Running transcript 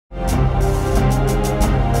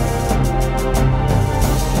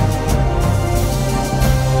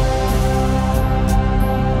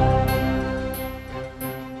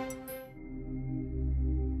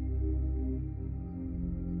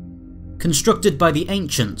Constructed by the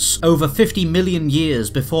Ancients over 50 million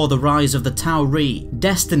years before the rise of the Tauri,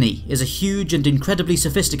 Destiny is a huge and incredibly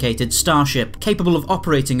sophisticated starship capable of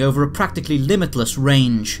operating over a practically limitless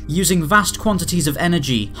range. Using vast quantities of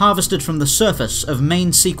energy harvested from the surface of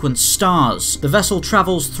main sequence stars, the vessel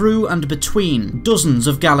travels through and between dozens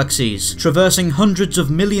of galaxies, traversing hundreds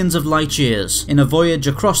of millions of light years in a voyage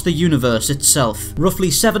across the universe itself,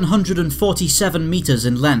 roughly 747 meters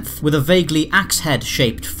in length, with a vaguely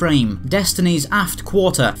axe-head-shaped frame. Destiny's aft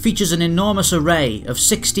quarter features an enormous array of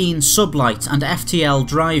 16 sublight and FTL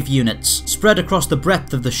drive units spread across the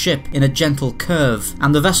breadth of the ship in a gentle curve,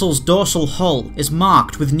 and the vessel's dorsal hull is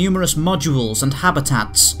marked with numerous modules and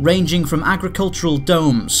habitats, ranging from agricultural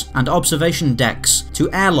domes and observation decks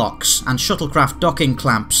to airlocks and shuttlecraft docking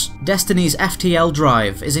clamps. Destiny's FTL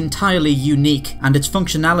drive is entirely unique, and its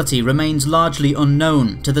functionality remains largely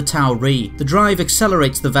unknown to the Tauri. The drive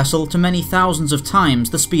accelerates the vessel to many thousands of times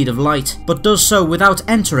the speed of light, but does so without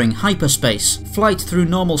entering hyperspace. Flight through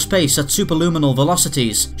normal space at superluminal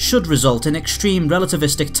velocities should result in extreme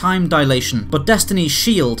relativistic time dilation, but Destiny's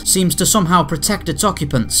shield seems to somehow protect its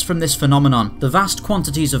occupants from this phenomenon. The vast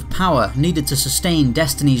quantities of power needed to sustain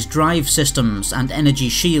Destiny's drive systems and energy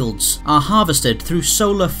shields are harvested through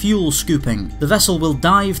solar fuel scooping. The vessel will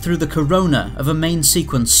dive through the corona of a main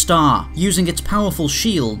sequence star, using its powerful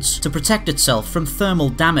shields to protect itself from thermal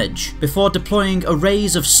damage, before deploying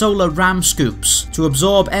arrays of solar ram scoops to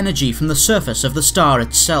absorb energy from the surface of the star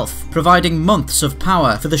itself, providing months of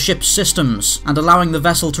power for the ship's systems and allowing the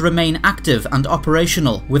vessel to remain active and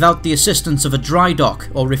operational without the assistance of a dry dock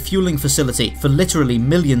or refueling facility for literally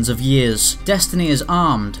millions of years. Destiny is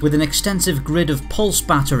armed with an extensive grid of pulse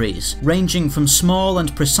batteries, ranging from small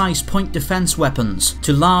and precise point defense weapons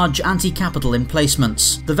to large anti-capital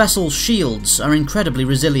emplacements. The vessel's shields are incredibly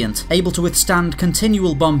resilient, able to withstand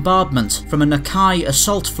continual bombardment from a Nakai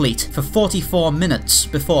assault fleet for 44 minutes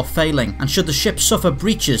before failing, and should the ship suffer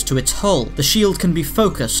breaches to its hull, the shield can be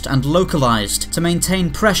focused and localized to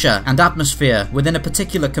maintain pressure and atmosphere within a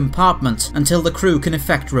particular compartment until the crew can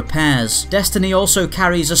effect repairs. Destiny also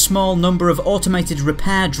carries a small number of automated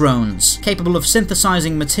repair drones capable of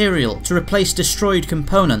synthesizing material to replace destroyed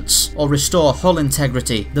components or restore hull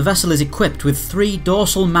integrity. The vessel is equipped with 3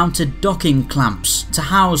 dorsal mounted docking clamps to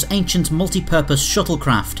house ancient multi-purpose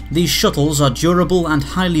shuttlecraft. These shuttles are durable and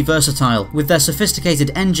highly versatile, with their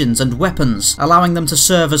sophisticated engines and weapons allowing them to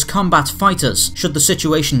serve as combat fighters should the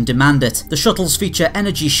situation demand it. The shuttles feature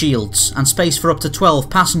energy shields and space for up to 12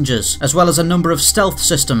 passengers, as well as a number of stealth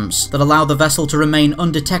systems that allow the vessel to remain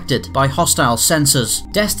undetected by hostile sensors.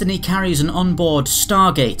 Destiny carries an onboard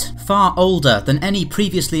Stargate, far older than any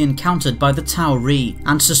previously encountered by the Tauri,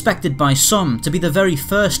 and suspected by some to be the very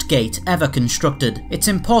first gate ever constructed. Its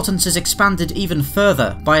importance is expanded even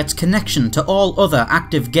further by its connection to all other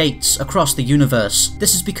active gates across the universe.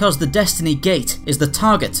 This is because the Destiny Gate is the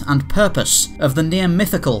target and purpose of the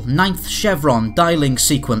near-mythical 9th Chevron dialing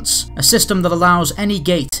sequence, a system that allows any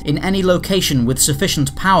gate in any location with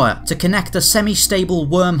sufficient power to connect a semi-stable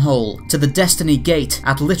wormhole to the Destiny Gate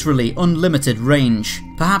at literally unlimited range.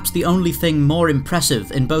 Perhaps the only thing more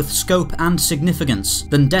impressive in both scope and significance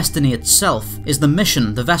than Destiny itself is the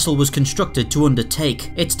mission the vessel was constructed to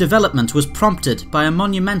undertake. Its development was prompted by a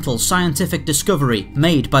monumental scientific discovery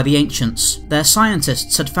made by the Ancients. Their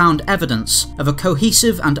scientists had found evidence of a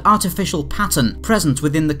cohesive and artificial pattern present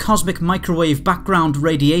within the cosmic microwave background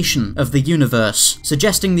radiation of the universe,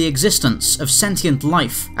 suggesting the existence of sentient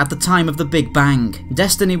life at the time of the Big Bang.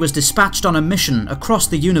 Destiny was dispatched on a mission across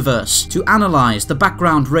the universe to analyze the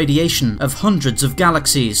background radiation of hundreds of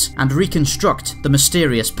galaxies and reconstruct the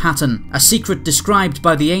mysterious pattern, a secret described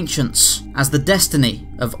by the Ancients as the destiny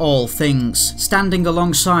of all things. Standing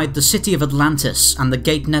alongside the city of Atlantis and the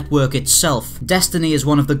Gate network itself, Destiny is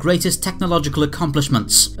one of the greatest technological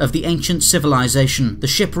accomplishments of the ancient civilization. The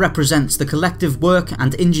ship represents the collective work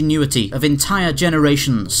and ingenuity of entire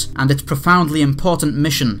generations, and its profoundly important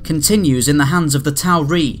mission continues in the hands of the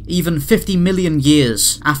Tauri even 50 million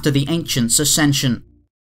years after the Ancients' ascension.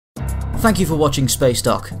 Thank you for watching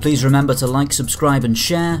Spacedock. Please remember to like, subscribe and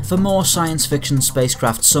share for more science fiction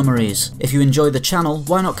spacecraft summaries. If you enjoy the channel,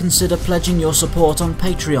 why not consider pledging your support on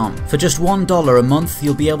Patreon? For just $1 a month,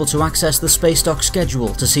 you'll be able to access the Spacedock schedule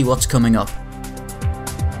to see what's coming up.